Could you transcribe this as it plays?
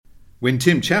When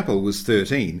Tim Chappell was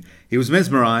 13, he was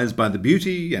mesmerised by the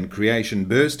beauty and creation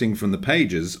bursting from the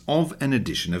pages of an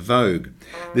edition of Vogue.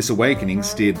 This awakening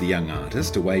steered the young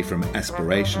artist away from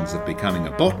aspirations of becoming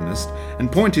a botanist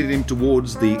and pointed him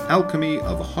towards the alchemy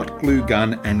of a hot glue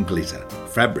gun and glitter,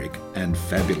 fabric and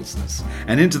fabulousness,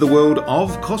 and into the world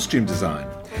of costume design.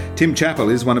 Tim Chappell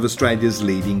is one of Australia's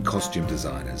leading costume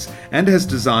designers and has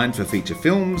designed for feature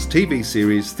films, TV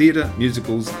series, theatre,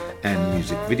 musicals and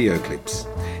music video clips.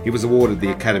 He was awarded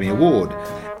the Academy Award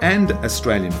and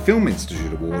Australian Film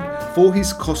Institute Award for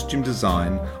his costume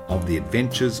design of The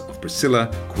Adventures of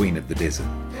Priscilla, Queen of the Desert.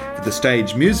 For the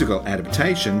stage musical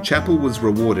adaptation, Chappell was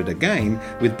rewarded again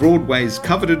with Broadway's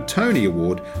coveted Tony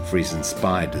Award for his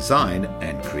inspired design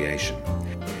and creation.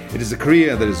 It is a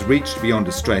career that has reached beyond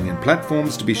Australian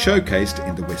platforms to be showcased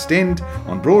in the West End,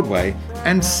 on Broadway,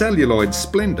 and celluloid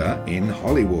splendour in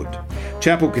Hollywood.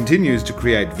 Chappell continues to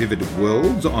create vivid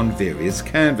worlds on various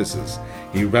canvases.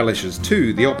 He relishes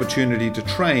too the opportunity to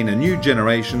train a new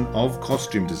generation of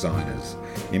costume designers,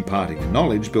 imparting a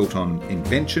knowledge built on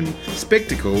invention,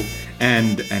 spectacle,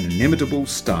 and an inimitable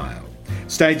style.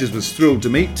 Stages was thrilled to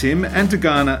meet Tim and to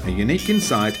garner a unique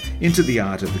insight into the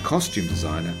art of the costume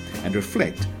designer and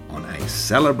reflect on a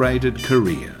celebrated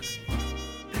career.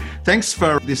 Thanks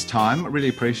for this time. I really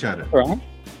appreciate it. All right.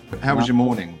 How was your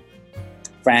morning?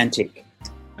 Frantic.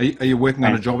 Are you working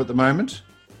on a job at the moment?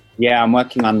 Yeah, I'm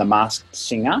working on The Masked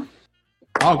Singer.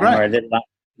 Oh, great.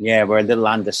 We're a little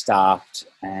understaffed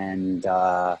and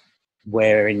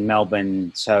we're in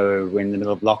Melbourne, so we're in the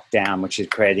middle of lockdown, which is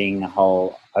creating a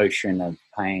whole ocean of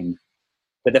pain.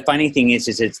 But the funny thing is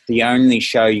it's the only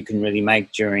show you can really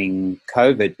make during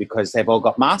COVID because they've all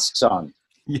got masks on.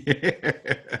 Yeah,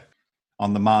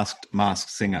 on The Masked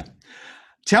Singer.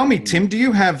 Tell me, Tim, do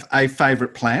you have a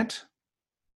favourite plant?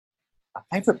 A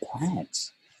favourite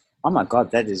plant? Oh, my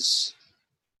God, there's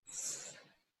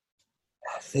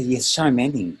so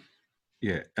many.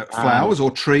 Yeah, flowers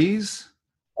or trees?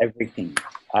 Everything.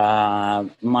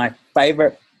 My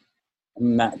favourite,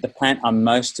 the plant I'm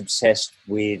most obsessed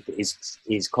with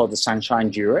is called the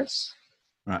Sunshine Duris.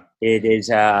 Right. It is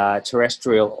a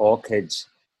terrestrial orchid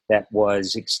that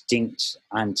was extinct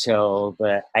until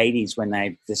the 80s when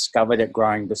they discovered it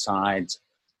growing beside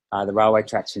the railway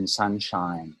tracks in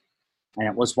Sunshine. And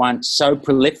it was once so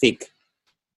prolific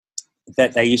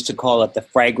that they used to call it the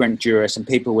fragrant Duris, and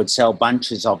people would sell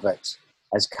bunches of it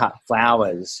as cut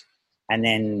flowers, and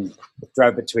then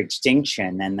drove it to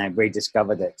extinction, and they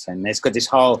rediscovered it. And it's got this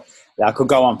whole, I could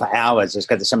go on for hours, it's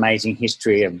got this amazing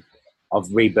history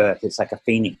of rebirth. It's like a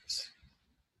phoenix.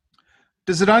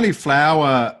 Does it only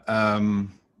flower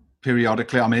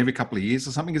periodically, every couple of years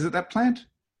or something? Is it that plant?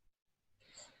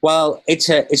 Well, it's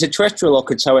a terrestrial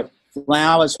orchid, so it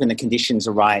flowers when the conditions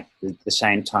are right at the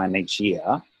same time each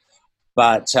year.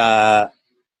 But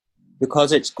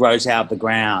because it grows out of the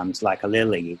ground like a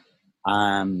lily,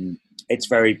 it's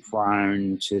very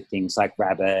prone to things like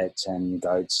rabbits and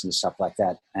goats and stuff like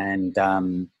that.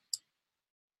 And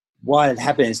what had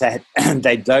happened is that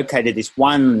they located this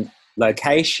one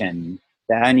location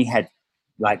that only had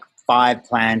like 5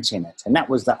 plants in it. And that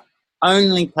was the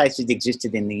only place it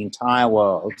existed in the entire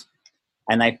world.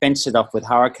 And they fenced it off with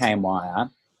hurricane wire.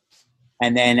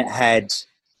 And then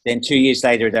then 2 years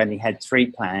later, it only had 3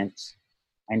 plants.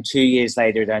 And 2 years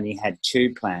later, it only had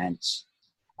 2 plants.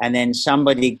 And then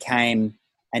somebody came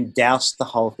and doused the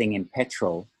whole thing in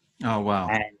petrol. Oh, wow.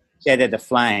 And set it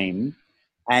aflame.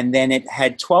 And then it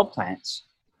had 12 plants.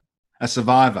 A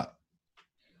survivor.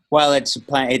 Well, it's a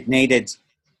plant. It needed,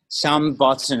 some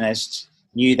botanists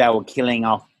knew they were killing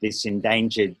off this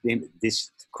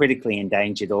critically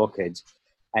endangered orchid,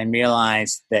 and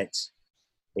realized that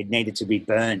it needed to be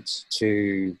burnt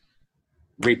to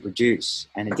reproduce.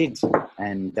 And it did.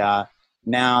 And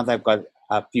now they've got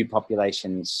a few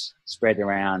populations spread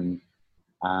around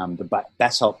the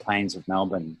basalt plains of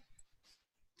Melbourne.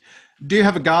 Do you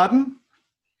have a garden?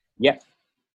 Yep.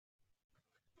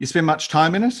 You spend much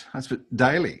time in it? I suppose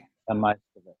daily. Most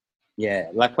of it. Yeah.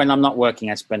 Like when I'm not working,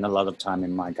 I spend a lot of time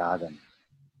in my garden.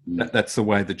 That's the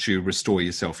way that you restore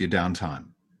yourself, your downtime.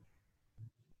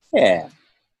 Yeah.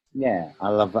 Yeah. I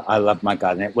love my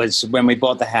garden. It was when we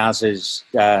bought the houses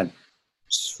 2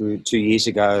 years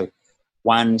ago,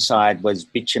 one side was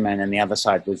bitumen and the other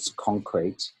side was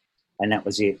concrete, and that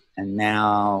was it. And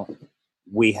now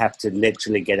we have to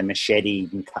literally get a machete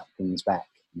and cut things back.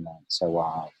 It's so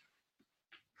wild.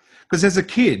 Because as a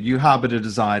kid, you harboured a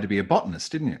desire to be a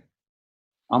botanist, didn't you?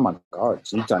 Oh, my God.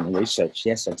 You've done the research.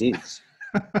 Yes, I did.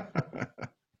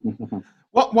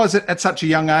 What was it at such a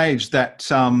young age that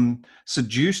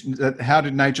seduced? How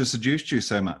did nature seduce you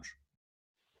so much?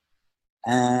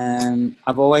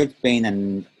 I've always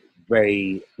been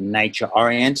very nature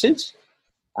oriented.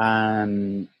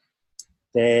 Um,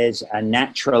 there's a a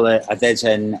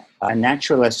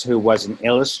naturalist who was an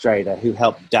illustrator who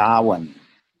helped Darwin.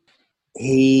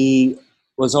 He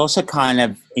was also kind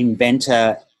of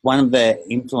inventor, one of the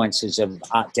influences of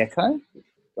Art Deco.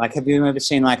 Like, have you ever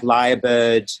seen like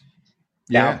Lyrebird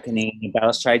Yeah. balcony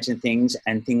balustrades and things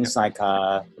like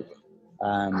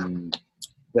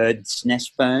bird's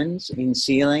nest ferns in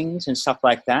ceilings and stuff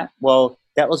like that? Well,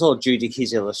 that was all due to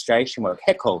his illustration work.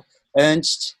 Haeckel,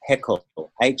 Ernst Haeckel,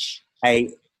 Haekle.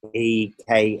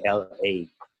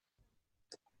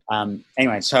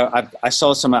 Anyway, so I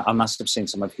saw I must have seen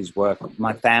some of his work.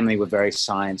 My family were very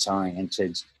science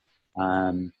oriented.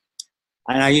 And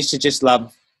I used to just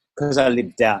love, because I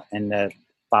lived out in the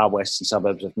far western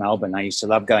suburbs of Melbourne, I used to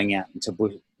love going out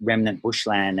into remnant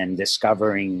bushland and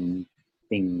discovering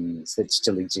things that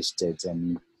still existed.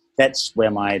 And that's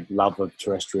where my love of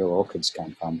terrestrial orchids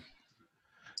came from.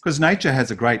 Because nature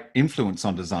has a great influence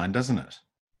on design, doesn't it?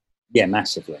 Yeah,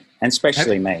 massively. And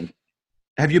especially me.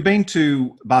 Have you been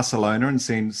to Barcelona and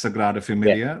seen Sagrada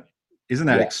Familia? Yeah. Isn't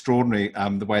that extraordinary,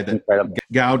 the way that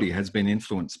Gaudi has been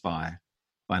influenced by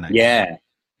nature?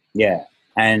 Yeah.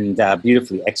 And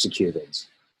beautifully executed.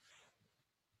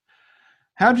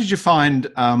 How did you find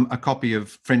a copy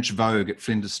of French Vogue at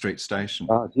Flinders Street Station?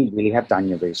 Oh, you really have done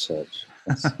your research.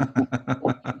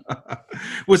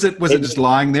 Was it just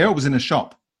lying there, or was it in a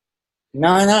shop?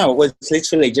 No, it was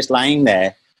literally just laying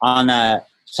there on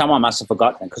someone must have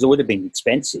forgotten it, because it would have been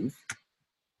expensive.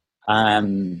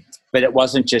 But it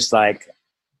wasn't just like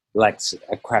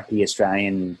a crappy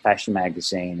Australian fashion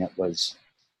magazine. It was,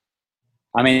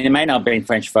 I mean, it may not have been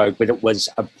French Vogue, but it was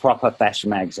a proper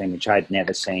fashion magazine, which I'd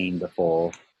never seen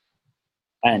before.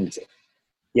 And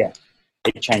yeah,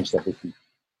 it changed everything.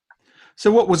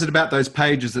 So what was it about those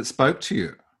pages that spoke to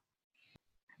you?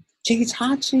 Gee, it's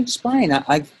hard to explain.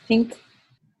 I think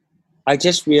I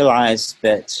just realised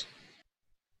that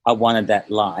I wanted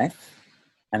that life,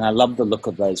 and I loved the look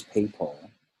of those people.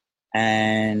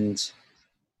 And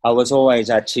I was always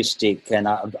artistic, and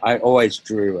I always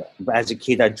drew. As a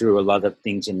kid, I drew a lot of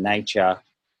things in nature.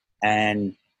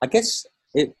 And I guess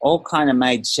it all kind of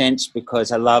made sense because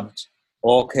I loved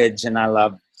orchids and I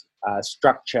loved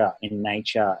structure in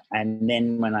nature. And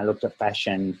then when I looked at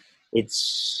fashion, it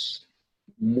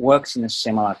works in a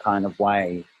similar kind of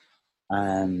way.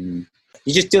 You're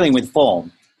just dealing with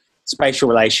form, spatial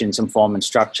relations and form and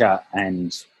structure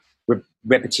and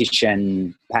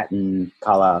repetition, pattern,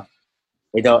 colour.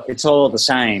 It's all the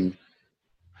same.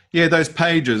 Yeah, those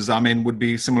pages, I mean, would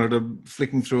be similar to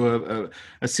flicking through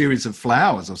a series of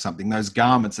flowers or something. Those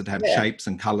garments that have shapes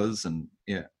and colours and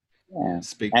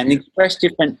speak and express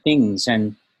different things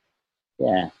and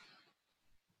Where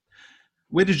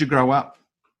did you grow up?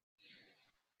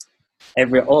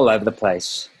 All over the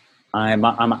place. I'm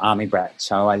an army brat,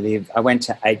 so I went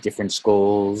to 8 different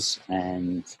schools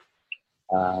and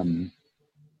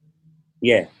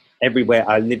everywhere.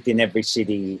 I lived in every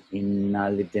city. I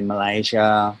lived in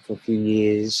Malaysia for a few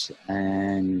years,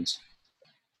 and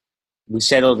we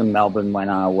settled in Melbourne when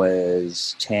I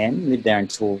was 10. Lived there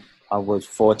until I was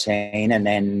 14, and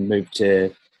then moved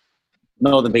to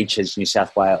Northern Beaches, New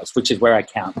South Wales, which is where I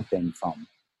count being from.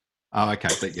 Oh, okay.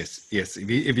 But yes.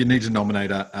 If you need to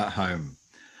nominate a home.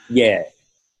 Yeah.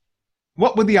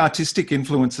 What were the artistic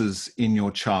influences in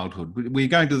your childhood? Were you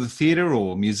going to the theatre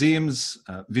or museums,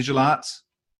 visual arts?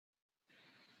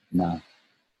 No.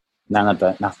 None of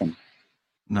that, nothing.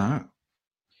 No.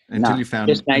 Until you found...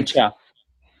 Just nature.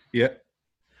 Yeah.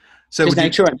 So just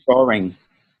nature and drawing.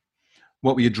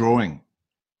 What were you drawing?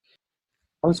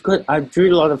 I was good. I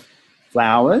drew a lot of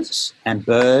flowers and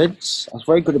birds. I was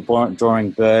very good at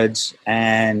drawing birds.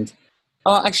 And,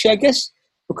 actually, I guess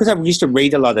because I used to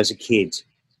read a lot as a kid,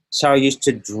 so I used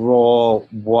to draw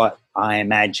what I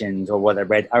imagined or what I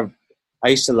read. I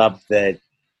used to love the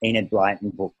Enid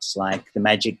Blyton books, like The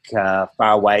Magic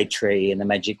Faraway Tree and The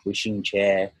Magic Wishing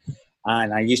Chair.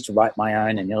 And I used to write my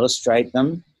own and illustrate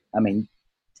them. I mean,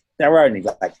 they were only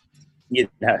like,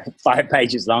 5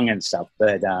 pages long and stuff.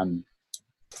 But, I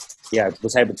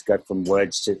was able to go from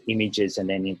words to images and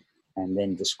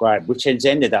then describe, which has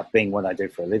ended up being what I do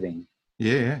for a living.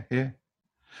 Yeah.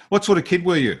 What sort of kid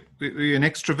were you? Were you an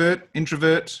extrovert,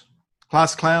 introvert,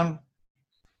 class clown?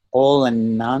 All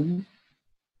and none.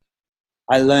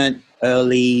 I learned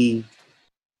early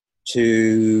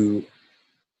to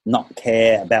not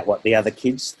care about what the other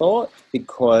kids thought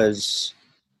because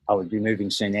I would be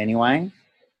moving soon anyway.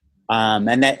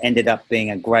 And that ended up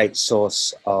being a great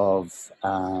source of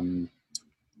kind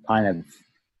of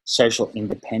social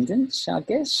independence, I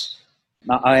guess.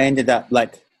 I ended up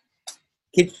like,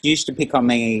 kids used to pick on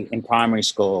me in primary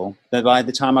school, but by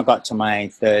the time I got to my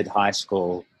third high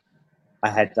school,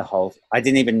 I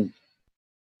didn't even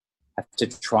have to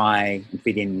try and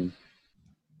fit in,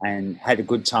 and had a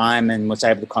good time and was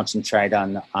able to concentrate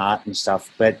on the art and stuff,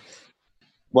 but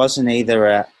wasn't either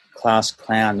a class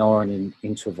clown nor an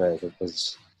introvert.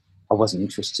 I wasn't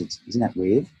interested. Isn't that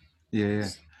weird? Yeah.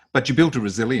 But you built a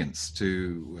resilience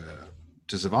to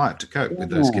survive, to cope with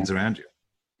those kids around you.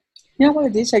 You know what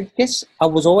it is? I guess I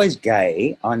was always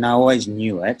gay, and I always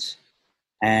knew it,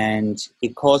 and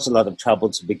it caused a lot of trouble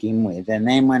to begin with. And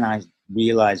then when I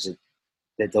realised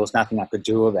that there was nothing I could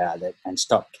do about it and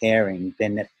stopped caring,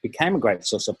 then it became a great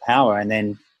source of power. And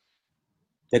then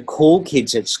the cool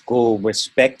kids at school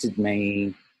respected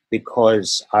me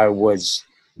because I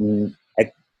wasn't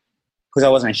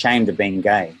ashamed of being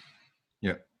gay.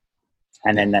 Yeah.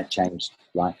 And then that changed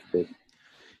life a bit.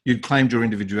 You'd claimed your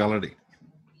individuality.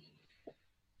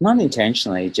 Not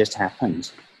intentionally, it just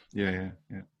happened. Yeah.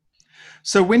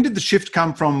 So when did the shift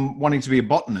come from wanting to be a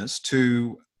botanist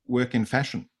to work in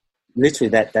fashion? Literally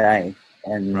that day.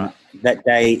 And that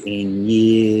day in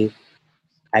year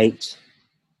 8,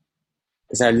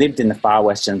 because I lived in the far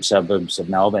western suburbs of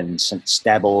Melbourne, St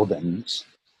Stab Albans,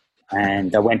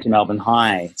 and I went to Melbourne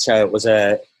High. So it was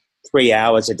 3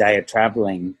 hours a day of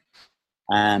travelling.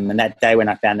 And that day when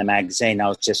I found the magazine, I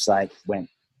was just like, went.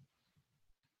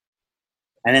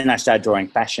 And then I started drawing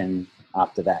fashion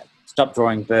after that. Stopped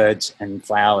drawing birds and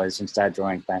flowers and started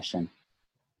drawing fashion.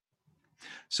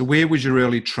 So where was your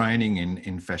early training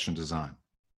in fashion design?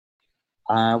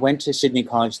 I went to Sydney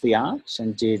College of the Arts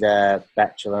and did a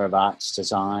Bachelor of Arts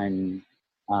Design,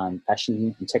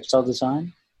 fashion and textile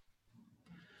design.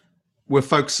 Were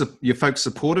your folks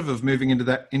supportive of moving into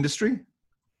that industry?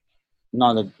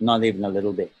 Not even a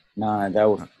little bit. No,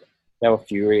 they were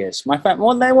furious. My family,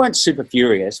 well, they weren't super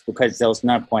furious because there was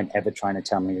no point ever trying to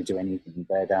tell me to do anything.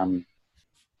 But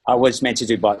I was meant to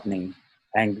do botany,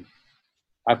 and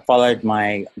I followed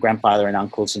my grandfather and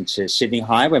uncles into Sydney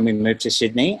High when we moved to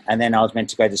Sydney, and then I was meant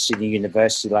to go to Sydney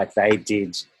University like they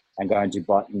did and go and do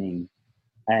botany.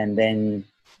 And then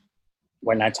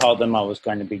when I told them I was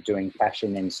going to be doing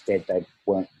fashion instead, they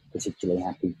weren't particularly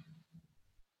happy.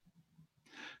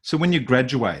 So when you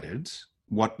graduated,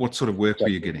 what sort of work were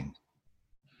you getting?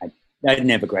 I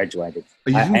never graduated. Oh,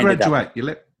 you didn't graduate? You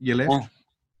left? Yeah.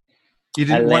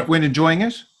 You weren't enjoying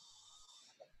it?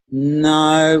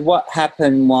 No, what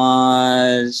happened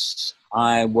was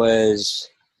I was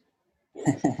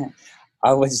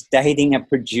dating a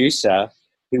producer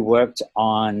who worked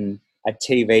on a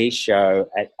TV show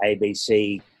at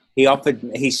ABC.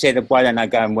 He said, why don't I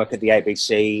go and work at the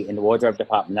ABC in the wardrobe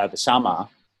department over summer?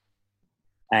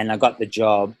 And I got the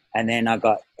job, and then I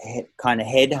got kind of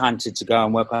headhunted to go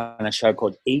and work on a show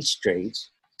called E Street.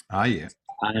 Oh, yeah.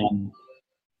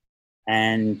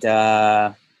 And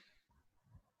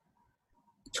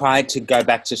tried to go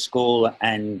back to school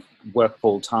and work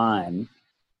full time,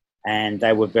 and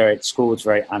school was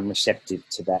very unreceptive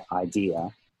to that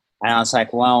idea. And I was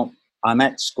like, well, I'm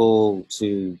at school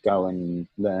to go and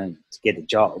learn to get a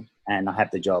job, and I have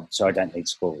the job, so I don't need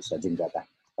school. So I didn't go back.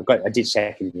 I did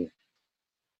second year.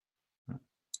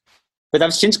 But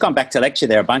I've since gone back to lecture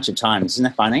there a bunch of times. Isn't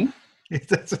it funny?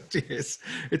 Yes,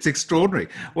 it's extraordinary.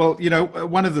 Well,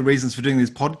 one of the reasons for doing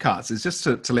these podcasts is just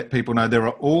to let people know there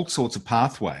are all sorts of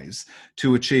pathways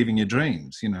to achieving your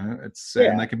dreams. And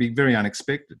they can be very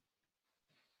unexpected.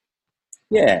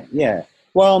 Yeah.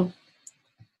 Well,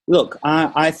 look,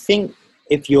 I think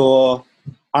if you're,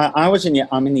 I was in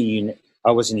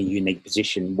a unique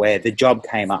position where the job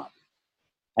came up,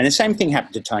 and the same thing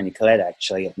happened to Toni Collette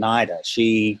actually at NIDA.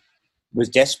 She was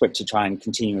desperate to try and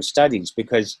continue her studies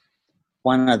because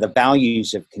one of the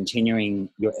values of continuing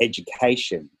your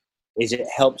education is it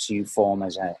helps you form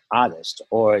as an artist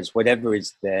or as whatever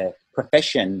is the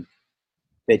profession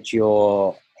that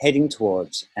you're heading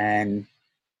towards. And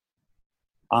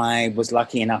I was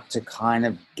lucky enough to kind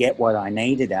of get what I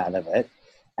needed out of it.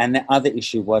 And the other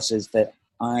issue is that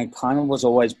I kind of was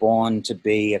always born to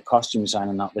be a costume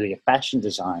designer, not really a fashion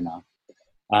designer.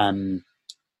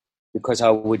 Because I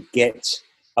would get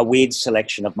a weird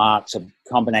selection of marks of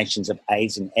combinations of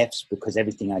A's and F's because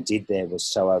everything I did there was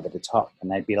so over the top. And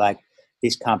they'd be like,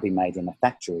 this can't be made in a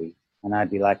factory. And I'd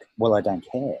be like, well, I don't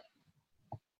care.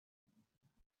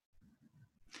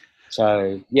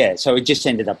 So it just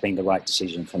ended up being the right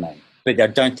decision for me. But I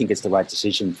don't think it's the right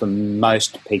decision for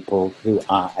most people who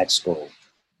are at school.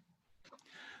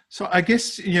 So I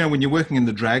guess, when you're working in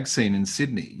the drag scene in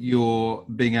Sydney, you're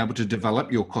being able to develop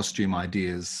your costume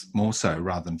ideas more so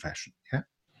rather than fashion, yeah?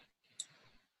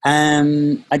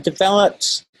 I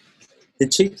developed the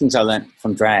two things I learned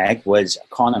from drag was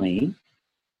economy,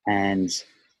 and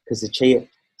because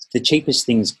the cheapest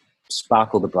things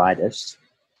sparkle the brightest.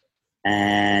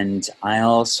 And I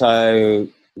also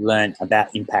learned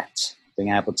about impact, being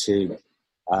able to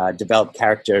develop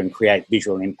character and create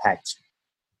visual impact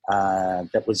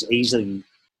that was easily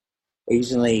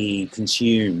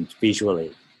consumed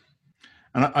visually.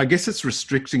 And I guess it's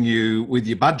restricting you with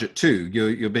your budget too.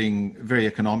 You're being very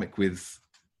economic with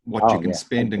what you can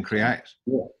spend and create.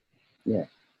 Yeah.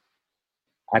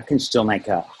 I can still make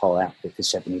a whole outfit for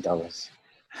 $70.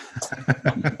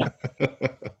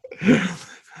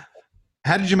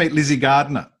 How did you meet Lizzie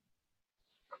Gardner?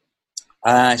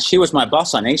 She was my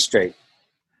boss on East Street.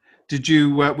 Did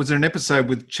you? Was there an episode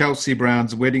with Chelsea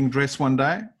Brown's wedding dress one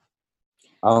day?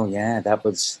 Oh yeah, that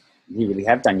was. You really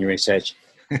have done your research.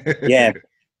 Yeah,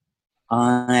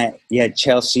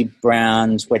 Chelsea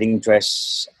Brown's wedding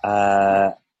dress.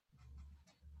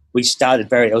 We started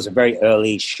it was a very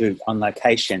early shoot on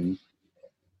location,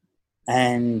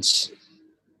 and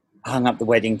hung up the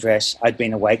wedding dress. I'd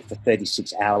been awake for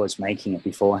 36 hours making it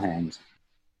beforehand,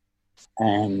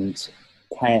 and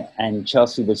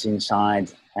Chelsea was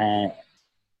inside, and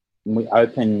we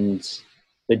opened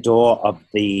the door of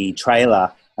the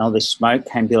trailer, and all this smoke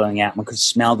came billowing out, and we could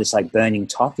smell this like burning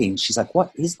toffee. And she's like,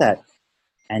 "What is that?"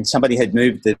 And somebody had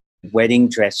moved the wedding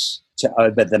dress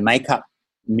over the makeup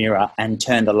mirror and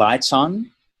turned the lights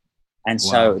on, and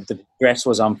so the dress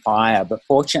was on fire. But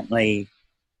fortunately,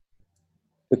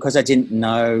 because I didn't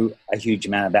know a huge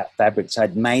amount about fabrics,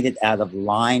 I'd made it out of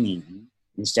lining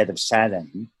instead of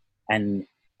satin, and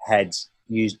had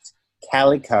used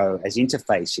calico as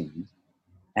interfacing,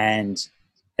 and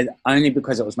only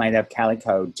because it was made out of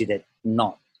calico did it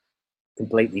not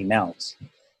completely melt.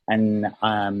 And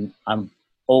I'm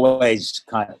always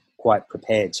quite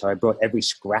prepared, so I brought every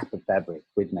scrap of fabric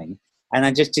with me, and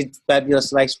I just did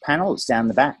fabulous lace panels down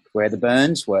the back where the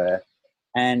burns were,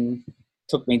 and it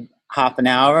took me half an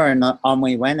hour, and on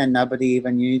we went, and nobody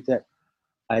even knew that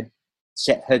I'd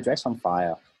set her dress on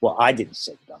fire. Well, I didn't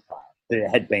set it on fire, but it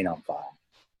had been on fire.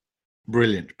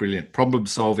 Brilliant. Problem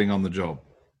solving on the job.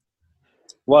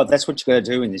 Well, that's what you got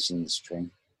to do in this industry.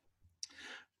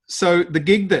 So the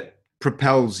gig that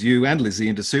propels you and Lizzie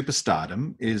into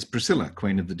superstardom is Priscilla,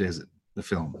 Queen of the Desert, the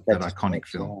film, that iconic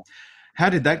film. Yeah. How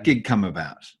did that gig come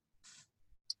about?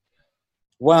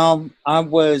 Well, I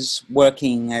was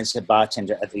working as a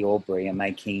bartender at the Albury and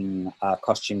making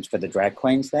costumes for the drag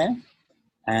queens there.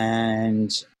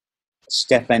 And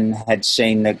Stefan had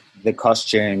seen the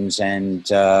costumes, and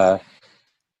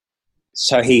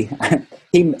so he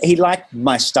liked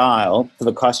my style for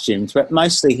the costumes, but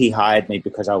mostly he hired me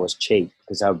because I was cheap,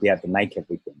 because I would be able to make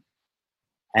everything.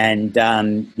 And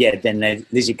then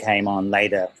Lizzie came on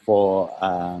later for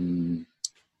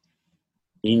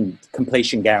in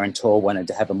Completion Guarantor, wanted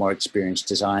to have a more experienced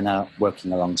designer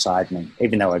working alongside me,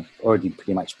 even though I'd already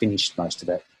pretty much finished most of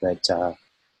it. But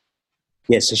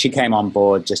so she came on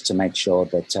board just to make sure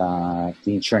that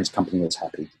the insurance company was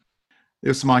happy. There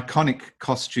were some iconic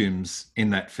costumes in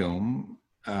that film.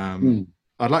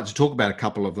 I'd like to talk about a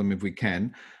couple of them if we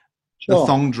can. Sure. The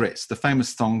thong dress, the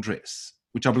famous thong dress,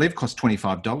 which I believe cost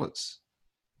 $25.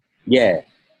 Yeah,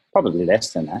 probably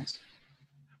less than that.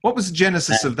 What was the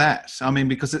genesis of that? I mean,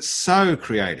 because it's so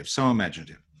creative, so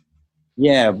imaginative.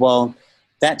 Yeah, well,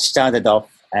 that started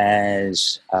off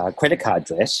as a credit card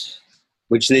dress,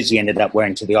 which Lizzie ended up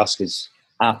wearing to the Oscars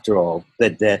after all.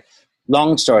 But the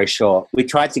long story short, we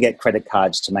tried to get credit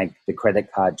cards to make the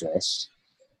credit card dress.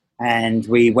 And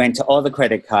we went to all the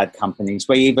credit card companies.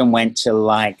 We even went to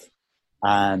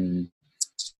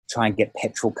try and get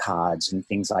petrol cards and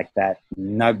things like that.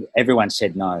 No, everyone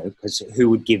said no, because who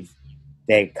would give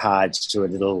their cards to a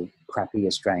little crappy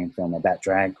Australian film about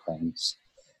drag queens?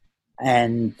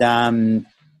 And then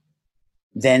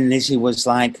Lizzie was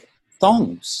like,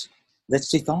 thongs. Let's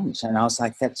do thongs. And I was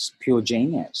like, that's pure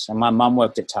genius. And my mum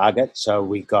worked at Target, so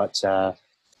we got the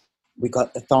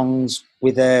thongs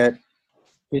with a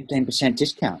 15%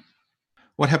 discount.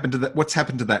 What happened to that? What's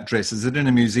happened to that dress? Is it in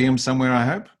a museum somewhere, I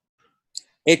hope?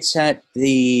 It's at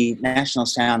the National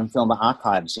Sound and Film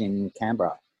Archives in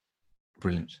Canberra.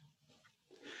 Brilliant.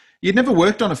 You'd never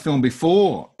worked on a film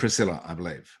before, Priscilla, I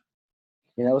believe.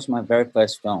 Yeah, that was my very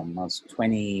first film. I was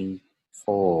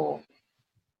 24.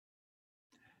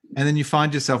 And then you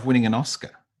find yourself winning an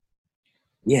Oscar.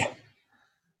 Yeah.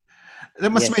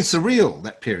 That must have been surreal,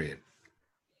 that period.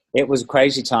 It was a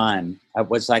crazy time. It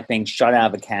was like being shot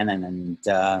out of a cannon. And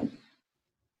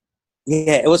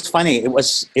it was funny. It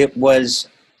was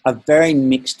a very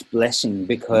mixed blessing,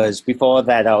 because before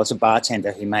that I was a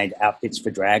bartender who made outfits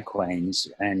for drag queens,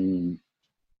 and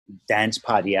dance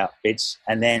party outfits.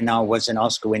 And then I was an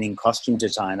Oscar-winning costume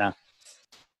designer.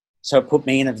 So it put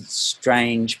me in a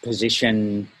strange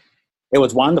position. It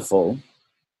was wonderful,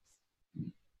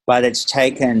 but it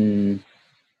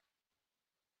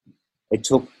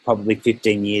took probably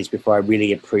 15 years before I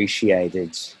really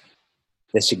appreciated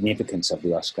the significance of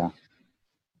the Oscar.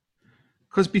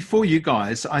 Because before you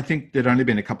guys, I think there'd only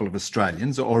been a couple of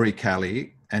Australians, Ori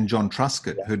Kelly and John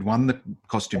Truscott, who'd won the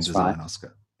costume design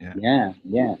Oscar. Yeah.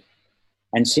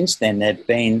 And since then,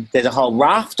 there's a whole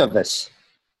raft of us.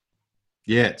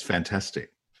 Yeah, it's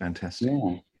fantastic.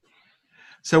 Yeah.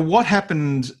 So what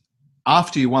happened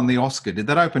after you won the Oscar? Did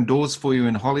that open doors for you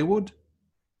in Hollywood?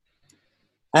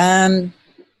 Well,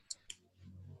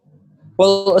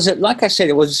 like I said,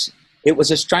 it was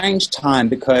a strange time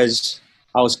because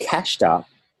I was cashed up.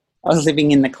 I was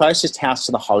living in the closest house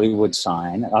to the Hollywood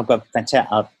sign. I've got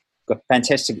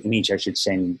fantastic image I should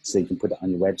send so you can put it on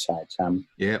your website.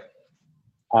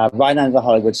 Right under the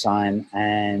Hollywood sign,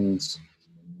 and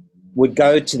would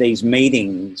go to these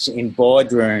meetings in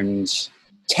boardrooms,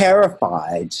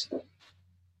 terrified.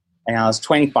 And I was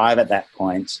 25 at that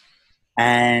point,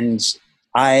 and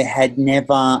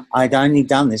I'd only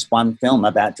done this one film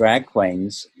about drag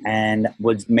queens and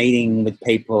was meeting with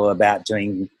people about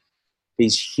doing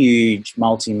these huge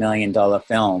multi-million-dollar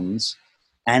films.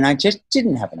 And I just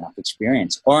didn't have enough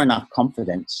experience or enough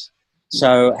confidence.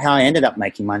 So how I ended up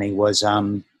making money was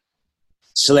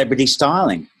celebrity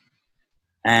styling,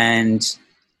 and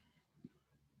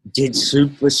did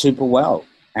super well,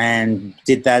 and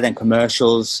did that in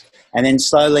commercials. And then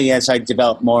slowly, as I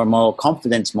developed more and more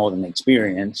confidence, more than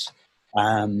experience,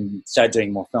 started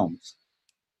doing more films.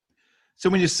 So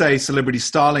when you say celebrity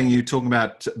styling, you're talking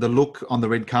about the look on the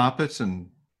red carpet and...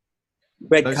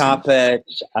 Red carpet,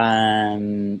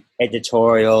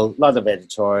 editorial, a lot of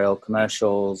editorial,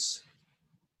 commercials.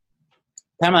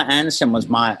 Pamela Anderson was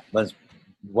mine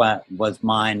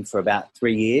for about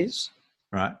 3 years.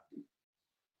 Right.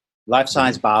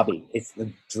 Life-size Barbie. It's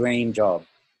the dream job.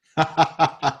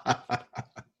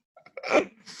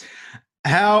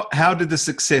 How did the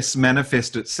success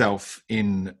manifest itself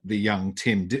in the young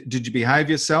Tim? Did you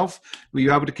behave yourself? Were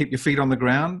you able to keep your feet on the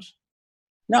ground?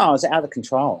 No, I was out of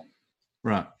control.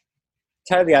 Right.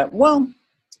 Totally out. Well,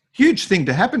 huge thing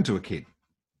to happen to a kid.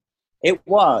 It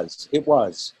was.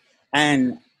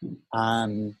 And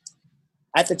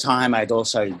at the time, I'd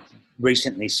also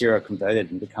recently seroconverted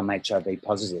and become HIV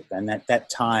positive. And at that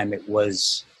time, it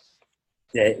was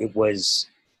the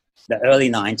early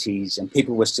 90s, and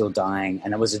people were still dying,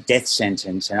 and it was a death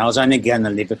sentence, and I was only going to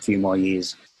live a few more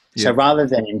years. Yeah. So rather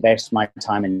than invest my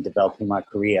time in developing my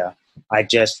career, I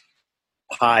just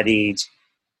partied,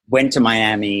 went to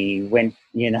Miami, went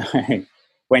to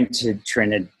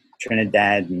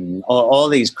Trinidad and all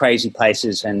these crazy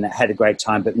places, and had a great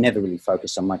time, but never really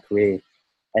focused on my career.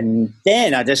 And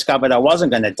then I discovered I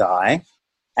wasn't going to die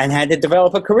and had to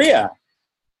develop a career.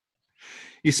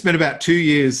 You spent about 2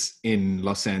 years in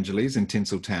Los Angeles, in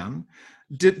Tinseltown.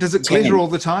 Does it glitter all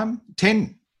the time?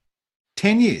 10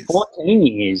 years? 14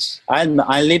 years. I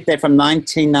lived there from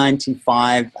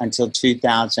 1995 until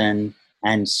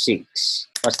 2006.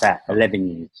 What's that? 11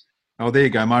 years. Oh, there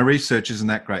you go. My research isn't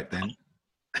that great then.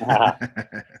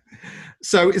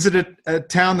 So is it a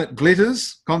town that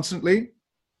glitters constantly?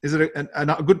 Is it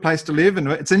a good place to live? And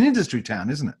it's an industry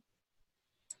town, isn't it?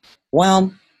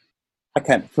 Well,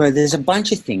 okay, there's a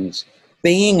bunch of things.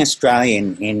 Being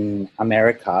Australian in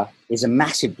America is a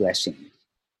massive blessing.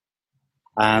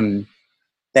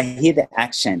 They hear the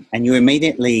accent, and you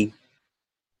immediately,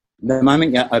 the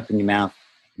moment you open your mouth,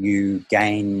 you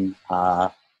gain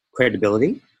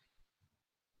credibility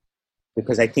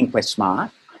because they think we're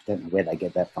smart. I don't know where they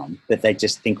get that from, but they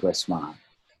just think we're smart.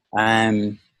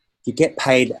 You get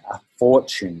paid a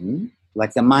fortune.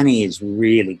 Like, the money is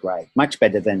really great, much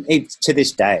better than to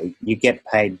this day. You get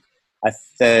paid a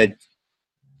third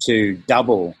to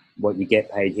double what you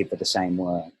get paid here for the same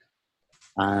work.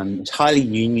 It's highly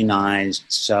unionized,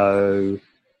 so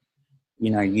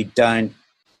you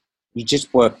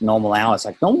just work normal hours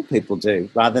like normal people do,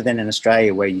 rather than in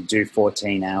Australia where you do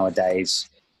 14-hour days,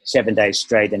 7 days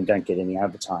straight, and don't get any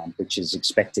overtime, which is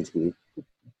expected here.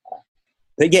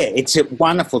 But yeah, it's a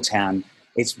wonderful town.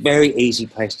 It's a very easy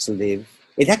place to live.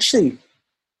 The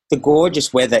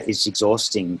gorgeous weather is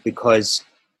exhausting because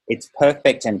it's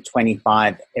perfect and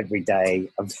 25 every day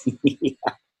of the year.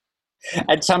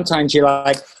 And sometimes you're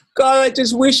like, God, I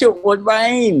just wish it would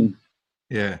rain.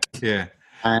 Yeah. Yeah,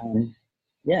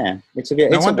 it's a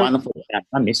wonderful town.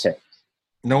 I miss it.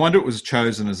 No wonder it was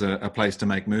chosen as a place to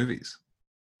make movies.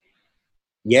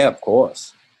 Yeah, of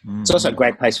course. Mm. It's also a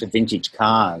great place for vintage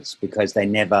cars because they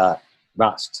never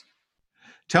rust.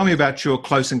 Tell me about your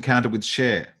close encounter with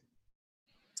Cher.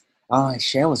 Oh,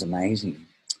 Cher was amazing.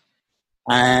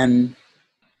 Um,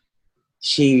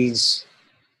 she's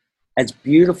as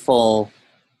beautiful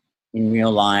in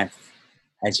real life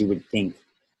as you would think.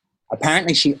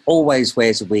 Apparently, she always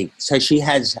wears a wig. So she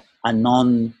has a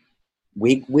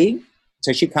non-wig wig.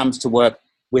 So she comes to work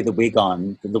with a wig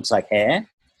on that looks like hair.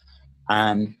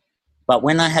 But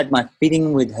when I had my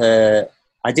fitting with her,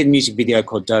 I did a music video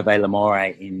called Dove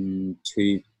L'Amore in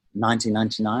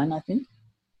 1999, I think.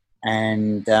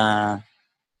 And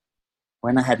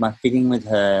when I had my fitting with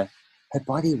her, her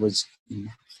body was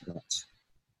immaculate.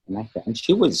 And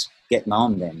she was getting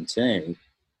on then too.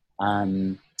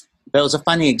 But it was a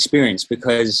funny experience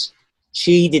because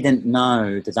she didn't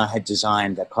know that I had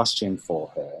designed a costume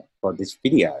for her for this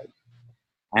video.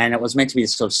 And it was meant to be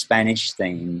this sort of Spanish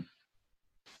theme.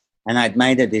 And I'd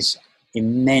made her this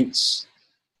immense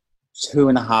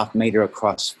 2.5 meter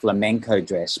across flamenco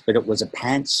dress, but it was a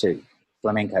pantsuit,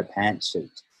 flamenco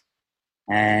pantsuit.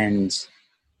 And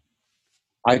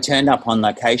I turned up on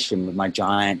location with my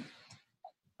giant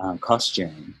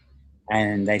costume,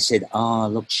 and they said, oh,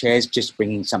 look, Cher's just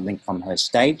bringing something from her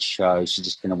stage show. She's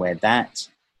just going to wear that.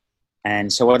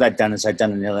 And so what I'd done is I had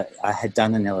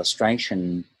done an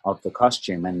illustration of the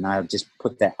costume, and I just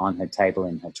put that on her table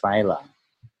in her trailer.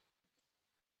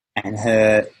 And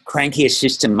her cranky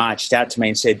assistant marched out to me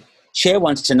and said, Cher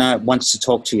wants to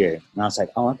talk to you. And I was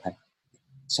like, oh, okay.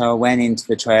 So I went into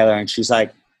the trailer and she's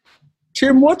like,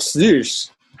 Tim, what's this?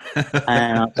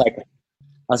 And I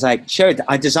was like, Cher,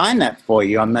 I designed that for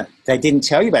you. They didn't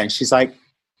tell you about it. And she's like,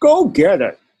 go get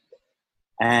it.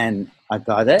 And I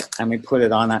got it and we put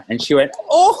it on her. And she went,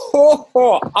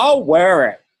 I'll wear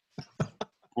it.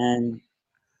 And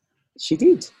she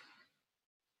did.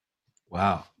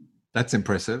 Wow. That's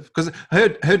impressive. Because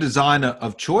her designer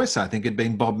of choice, I think, had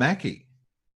been Bob Mackie.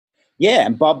 Yeah,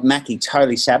 and Bob Mackie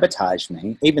totally sabotaged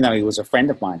me, even though he was a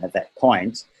friend of mine at that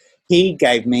point. His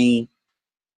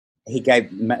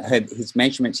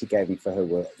measurements he gave me for her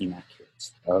were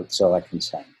immaculate. That's all I can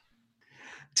say.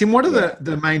 Tim, what are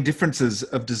the main differences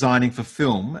of designing for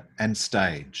film and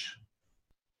stage?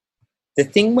 The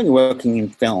thing when you're working in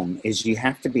film is you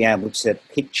have to be able to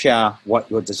picture what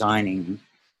you're designing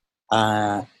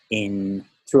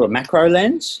through a macro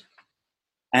lens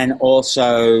and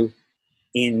also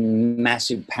in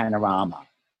massive panorama.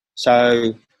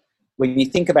 So when you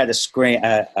think about a screen,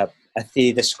 a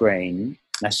theatre screen,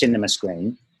 a cinema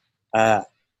screen, a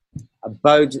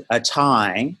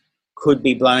tie could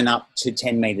be blown up to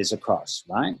 10 meters across,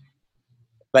 right?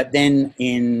 But then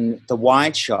in the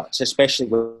wide shots, especially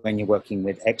when you're working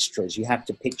with extras, you have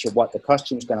to picture what the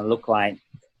costume is going to look like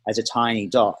as a tiny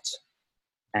dot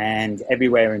and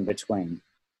everywhere in between.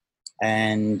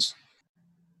 And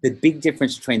the big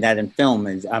difference between that and film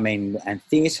and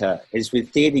theatre is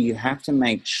with theatre, you have to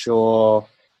make sure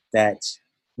that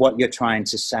what you're trying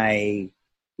to say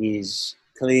is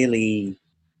clearly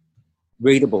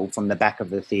readable from the back of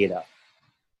the theatre,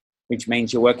 which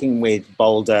means you're working with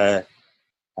bolder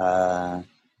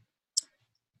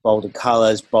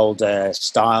colours, bolder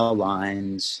style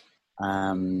lines,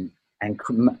 and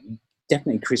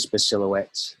definitely crisper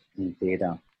silhouettes in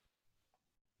theatre.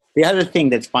 The other thing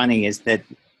that's funny is that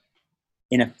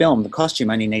in a film, the costume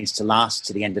only needs to last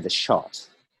to the end of the shot.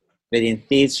 But in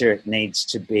theatre, it needs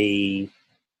to be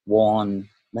worn.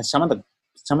 Some of the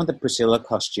Priscilla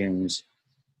costumes,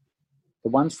 the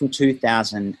ones from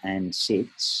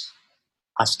 2006,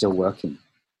 are still working.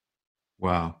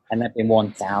 Wow. And they've been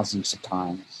worn thousands of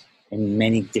times in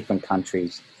many different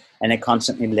countries. And they're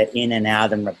constantly let in and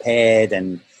out and repaired,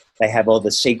 and they have all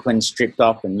the sequins stripped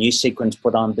off and new sequins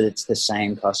put on, but it's the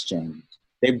same costume.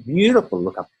 They're beautiful to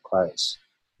look up close.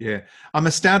 Yeah. I'm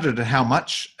astounded at how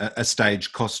much a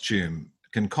stage costume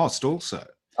can cost also.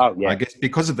 Oh, yeah. I guess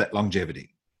because of that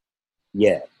longevity.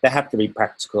 Yeah. They have to be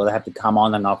practical. They have to come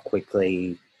on and off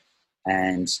quickly.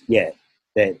 And, yeah,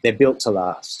 they're built to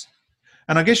last.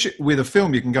 And I guess with a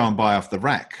film, you can go and buy off the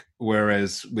rack,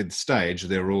 whereas with stage,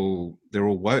 they're all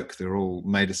woke. They're all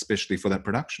made especially for that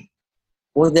production.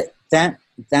 Well, that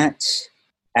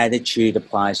attitude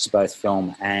applies to both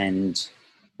film and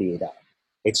theatre.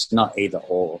 It's not either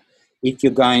or. If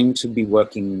you're going to be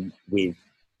working with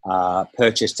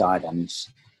purchased items,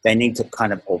 they need to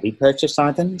kind of all be purchased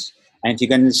items. And if you're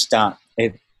going to start,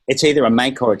 it's either a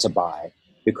make or it's a buy,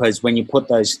 because when you put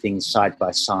those things side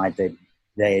by side,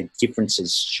 their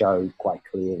differences show quite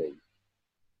clearly.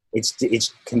 It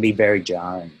can be very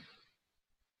jarring.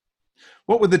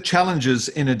 What were the challenges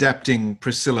in adapting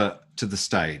Priscilla to the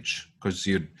stage? Because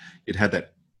you'd had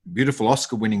that beautiful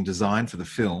Oscar-winning design for the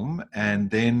film, and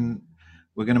then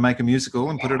we're going to make a musical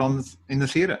and put it on in the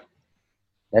theatre.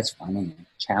 That's funny.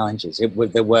 Challenges.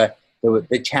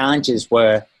 The challenges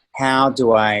were, how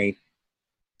do I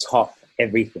top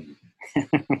everything?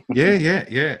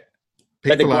 Yeah.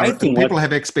 But the great thing people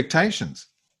have expectations.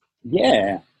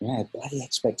 Yeah, bloody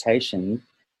expectation.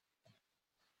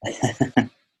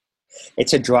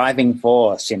 It's a driving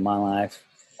force in my life.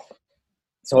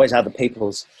 It's always other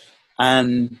people's.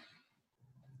 It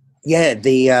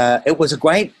was a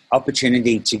great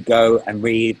opportunity to go and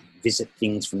revisit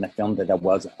things from the film that I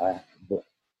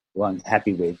wasn't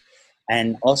happy with,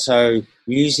 and also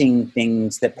using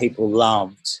things that people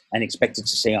loved and expected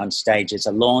to see on stage as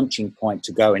a launching point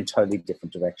to go in totally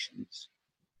different directions.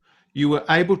 You were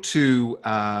able to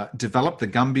develop the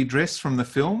Gumby dress from the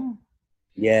film?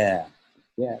 Yeah.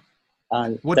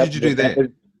 What did you do there?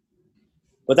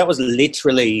 That was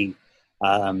literally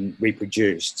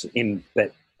reproduced in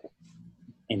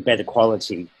better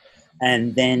quality.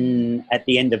 And then at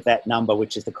the end of that number,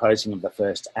 which is the closing of the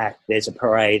first act, there's a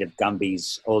parade of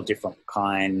Gumbies, all different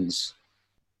kinds.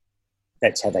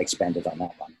 That's how they expanded on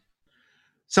that one.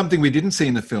 Something we didn't see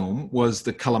in the film was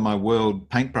the Colour My World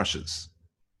paintbrushes.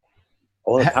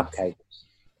 All the cupcakes.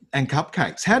 And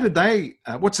cupcakes. How did they,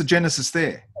 what's the genesis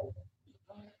there?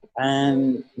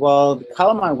 Well,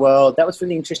 Colour My World, that was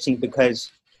really interesting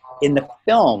because in the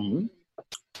film,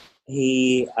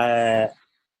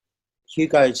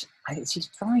 Hugo's, he's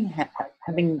throwing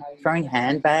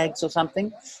handbags or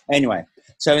something. Anyway,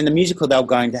 so in the musical, they were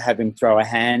going to have him throw a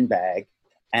handbag.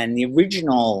 And the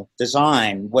original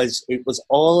design was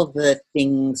all of the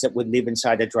things that would live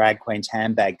inside a drag queen's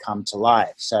handbag come to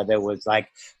life. So there was like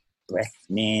breath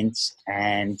mints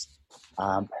and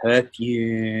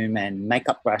perfume and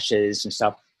makeup brushes and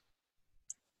stuff.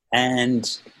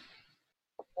 And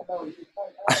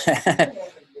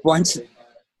once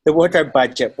the wardrobe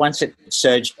budget, once it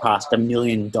surged past $1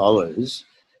 million,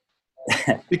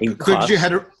 because you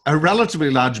had a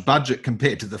relatively large budget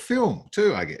compared to the film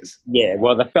too, I guess. Yeah,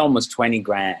 well, the film was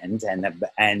 $20,000,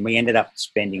 and we ended up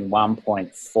spending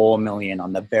 $1.4 million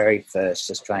on the very first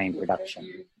Australian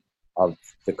production of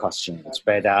the costumes.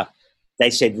 But they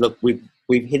said, "Look, we've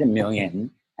hit $1 million,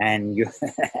 and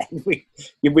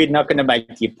we're not going to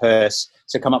make your purse.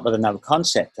 So come up with another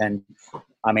concept." And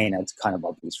I mean, it's kind of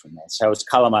obvious from there. So it's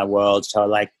Colour My World. So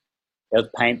like, there was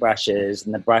paintbrushes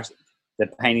and the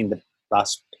painting the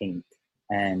bus pink.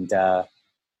 And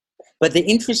but the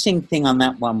interesting thing on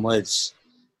that one was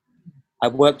I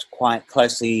worked quite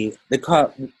closely.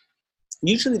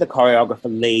 Usually the choreographer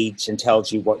leads and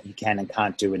tells you what you can and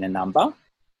can't do in a number.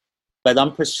 But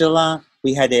on Priscilla,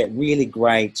 we had a really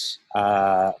great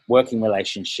working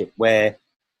relationship where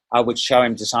I would show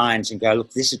him designs and go,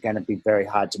 "Look, this is going to be very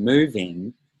hard to move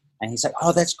in." And he's like,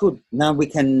 "Oh, that's good. No, we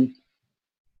can,"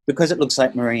 because it looks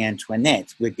like Marie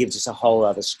Antoinette, it gives us a whole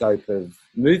other scope of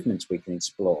movements we can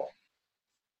explore.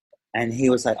 And he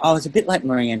was like, "Oh, it's a bit like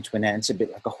Marie Antoinette. It's a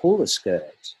bit like a hula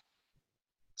skirt."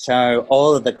 So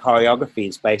all of the choreography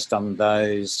is based on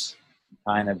those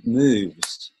kind of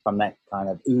moves from that kind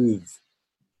of oeuvre.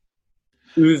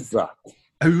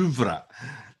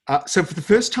 So for the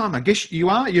first time, I guess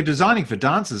you're designing for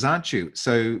dancers, aren't you?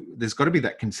 So there's got to be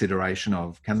that consideration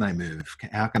of, can they move?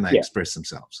 How can they express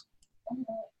themselves?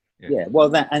 Yeah.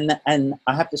 Well, and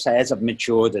I have to say, as I've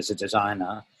matured as a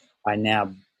designer, I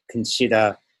now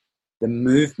consider the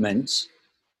movement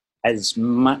as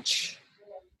much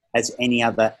as any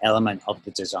other element of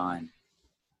the design,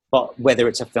 but whether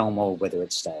it's a film or whether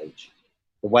it's stage.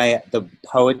 The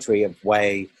poetry of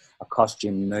way a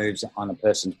costume moves on a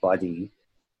person's body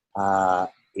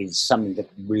is something that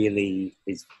really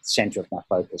is the centre of my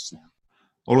focus now.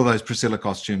 All of those Priscilla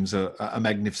costumes are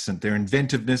magnificent. Their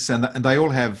inventiveness and they all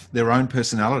have their own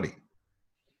personality.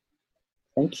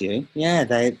 Thank you. Yeah,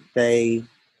 they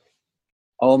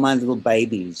all my little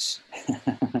babies.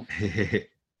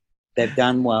 They've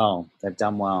done well.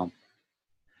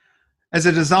 As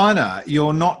a designer,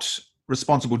 you're not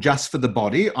responsible just for the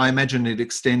body. I imagine it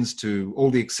extends to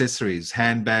all the accessories,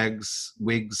 handbags,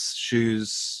 wigs,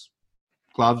 shoes,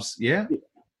 gloves, yeah?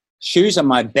 Shoes are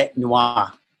my bête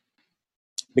noire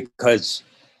because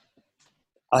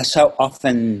I so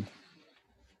often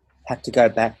have to go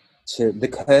back to the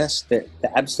curse, the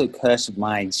absolute curse of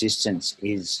my existence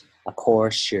is a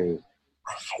chorus shoe.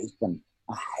 I hate them.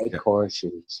 I hate chorus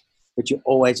shoes. But you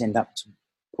always end up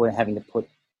having to put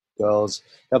girls,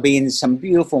 they'll be in some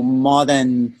beautiful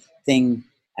modern thing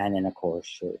and in a chorus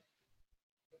shoe.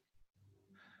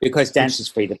 Because dancers'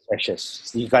 feet are precious.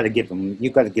 So you've got to give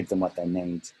them what they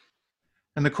need.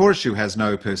 And the chorus shoe has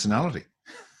no personality.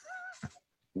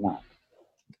 No.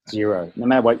 Zero. No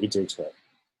matter what you do to it.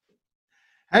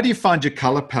 How do you find your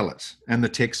colour palette and the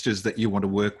textures that you want to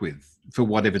work with for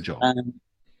whatever job?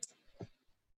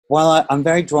 Well, I'm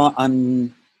very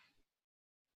drawn.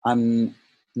 I'm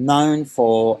known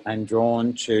for and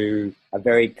drawn to a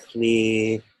very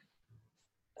clear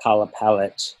colour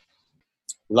palette,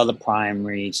 a lot of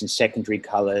primaries and secondary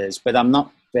colours, but I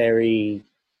don't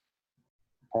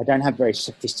have very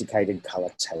sophisticated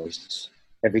colour tastes.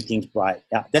 Everything's bright.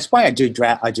 That's why I do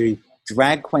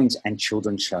drag queens and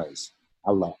children's shows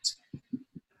a lot.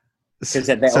 Because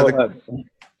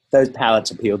those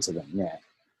palettes appeal to them, yeah.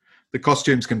 The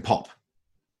costumes can pop.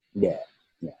 Yeah.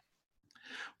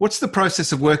 What's the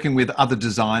process of working with other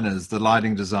designers, the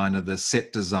lighting designer, the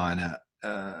set designer?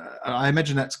 I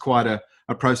imagine that's quite a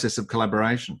process of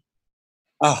collaboration.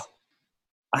 Oh,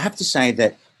 I have to say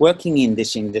that working in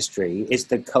this industry is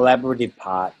the collaborative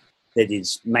part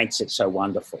that makes it so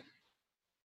wonderful.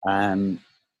 There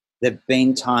have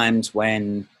been times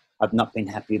when I've not been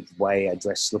happy with the way a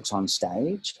dress looks on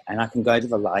stage, and I can go to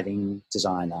the lighting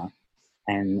designer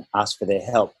and ask for their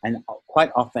help. And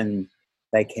quite often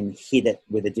they can hit it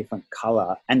with a different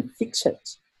colour and fix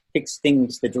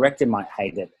things. The director might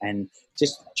hate it, and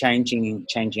just changing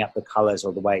up the colours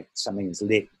or the way something is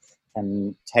lit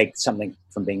can take something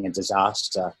from being a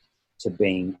disaster to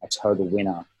being a total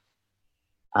winner.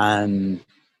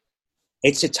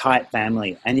 It's a tight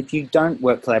family, and if you don't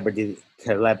work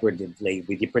collaboratively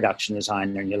with your production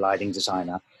designer and your lighting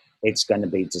designer, it's going to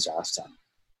be a disaster.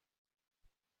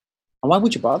 And why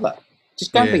would you bother?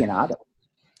 Just go and be an artist.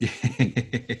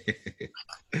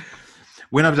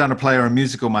 When I've done a play or a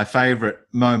musical, my favourite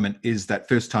moment is that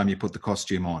first time you put the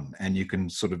costume on and you can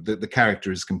sort of, the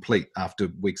character is complete after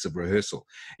weeks of rehearsal.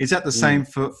 Is that the same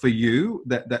for you,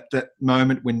 that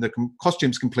moment when the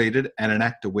costume's completed and an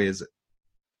actor wears it?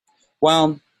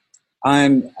 Well,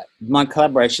 my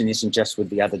collaboration isn't just with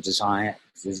the other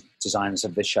designers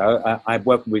of the show. I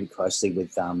work really closely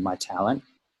with my talent.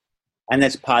 And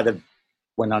that's part of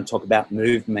when I talk about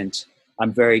movement,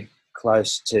 I'm very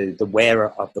close to the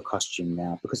wearer of the costume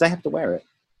now because they have to wear it.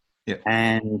 Yeah.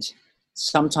 And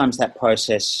sometimes that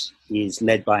process is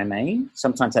led by me.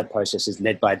 Sometimes that process is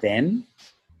led by them.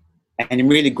 And in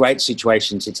really great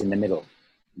situations, it's in the middle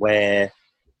where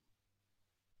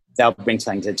they'll bring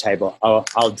something to the table.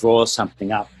 I'll draw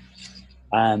something up.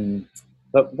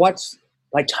 But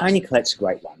Toni Collette's a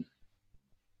great one.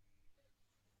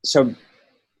 So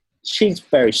she's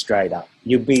very straight up.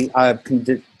 I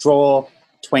can draw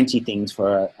 20 things for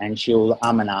her and she'll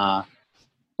and ah,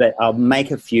 but I'll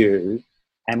make a few.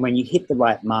 And when you hit the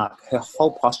right mark, her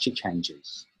whole posture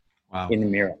changes in the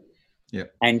mirror. Yeah.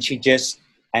 And she doesn't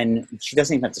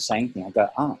even have to say anything. I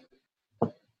go,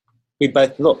 we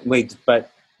both look,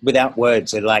 but without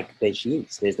words, they're like, there she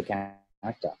is. There's the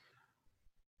character.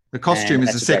 The costume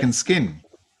is a second skin.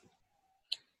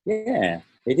 Yeah,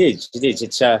 it is.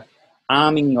 It's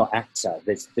arming your actor.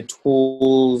 There's the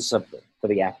tools for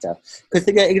the actor. Because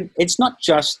it's not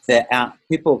just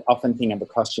people often think of the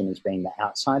costume as being the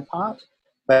outside part,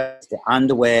 but the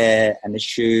underwear and the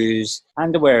shoes.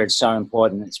 Underwear is so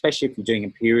important, especially if you're doing a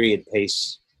period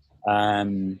piece.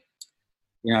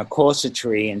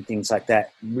 Corsetry and things like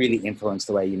that really influence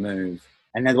the way you move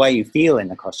and the way you feel in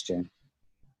the costume.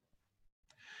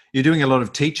 You're doing a lot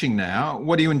of teaching now.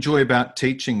 What do you enjoy about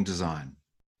teaching design?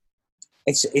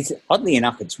 It's oddly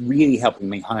enough, it's really helping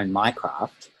me hone my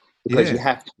craft because you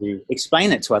have to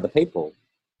explain it to other people.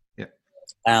 Yeah.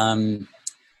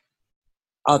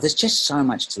 There's just so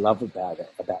much to love about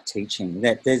it, about teaching.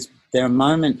 There are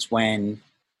moments when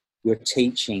you're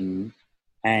teaching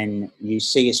and you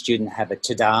see a student have a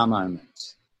ta-da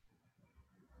moment.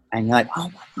 And you're like,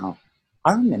 oh, wow,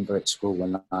 I remember at school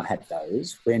when I had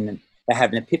those, when they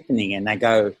have an epiphany and they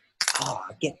go, oh,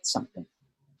 I get something.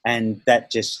 And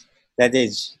that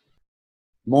is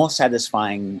more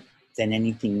satisfying than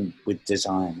anything with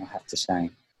design, I have to say.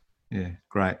 Yeah,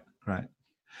 great.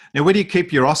 Now, where do you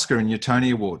keep your Oscar and your Tony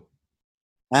Award?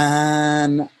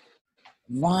 Right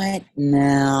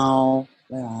now,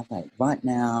 where are they? Right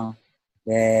now,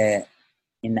 they're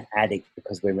in the attic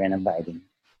because we're renovating.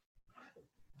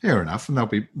 Fair enough, and they'll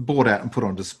be bought out and put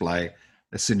on display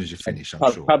as soon as you finish,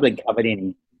 I'm sure. Probably covered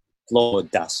in floor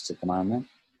dust at the moment.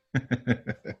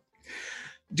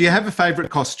 Do you have a favourite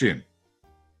costume?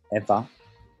 Ever?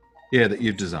 Yeah, that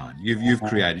you've designed, you've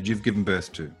created, you've given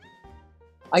birth to.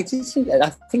 I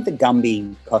think the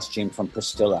Gumby costume from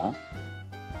Priscilla.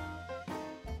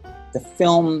 The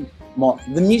film,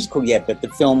 the musical, yeah, but the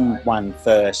film one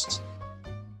first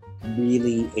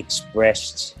really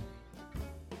expressed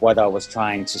what I was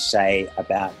trying to say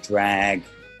about drag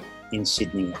in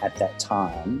Sydney at that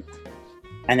time.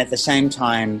 And at the same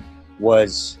time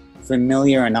was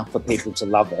familiar enough for people to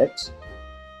love it,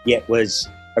 yet was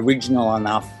original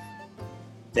enough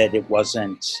that it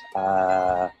wasn't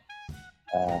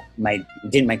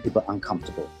didn't make people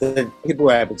uncomfortable. That people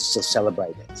were able to still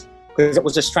celebrate it, because it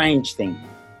was a strange thing,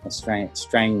 a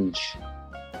strange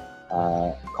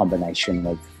combination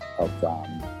of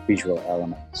visual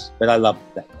elements. But I loved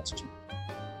that costume.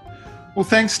 Well,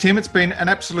 thanks, Tim. It's been an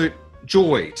absolute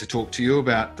joy to talk to you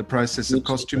about the process of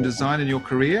costume design in your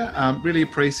career. Really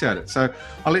appreciate it. So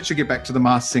I'll let you get back to the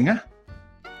Masked Singer.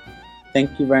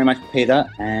 Thank you very much, Peter,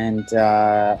 and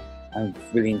I've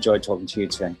really enjoyed talking to you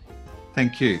today.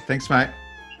 Thank you. Thanks, mate.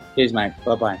 Cheers, mate.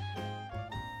 Bye-bye.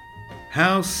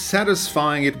 How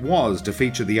satisfying it was to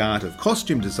feature the art of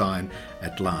costume design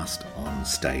at last on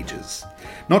stages.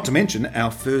 Not to mention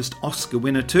our first Oscar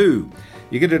winner too.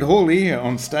 You get it all here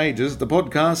on Stages, the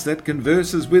podcast that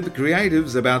converses with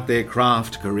creatives about their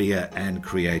craft, career and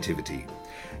creativity.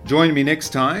 Join me next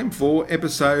time for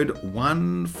episode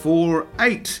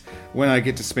 148, when I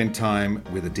get to spend time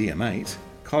with a dear mate,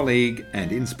 colleague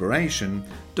and inspiration,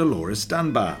 Dolores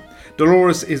Dunbar.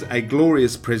 Dolores is a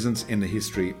glorious presence in the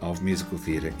history of musical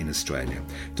theatre in Australia,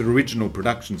 the original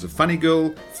productions of Funny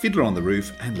Girl, Fiddler on the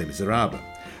Roof and Les Miserables,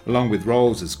 along with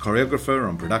roles as choreographer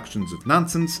on productions of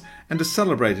Nonsense and a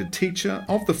celebrated teacher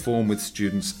of the form with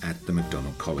students at the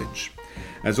Macdonald College.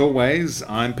 As always,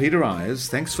 I'm Peter Ayres.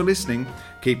 Thanks for listening.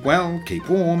 Keep well, keep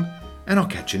warm, and I'll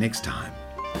catch you next time.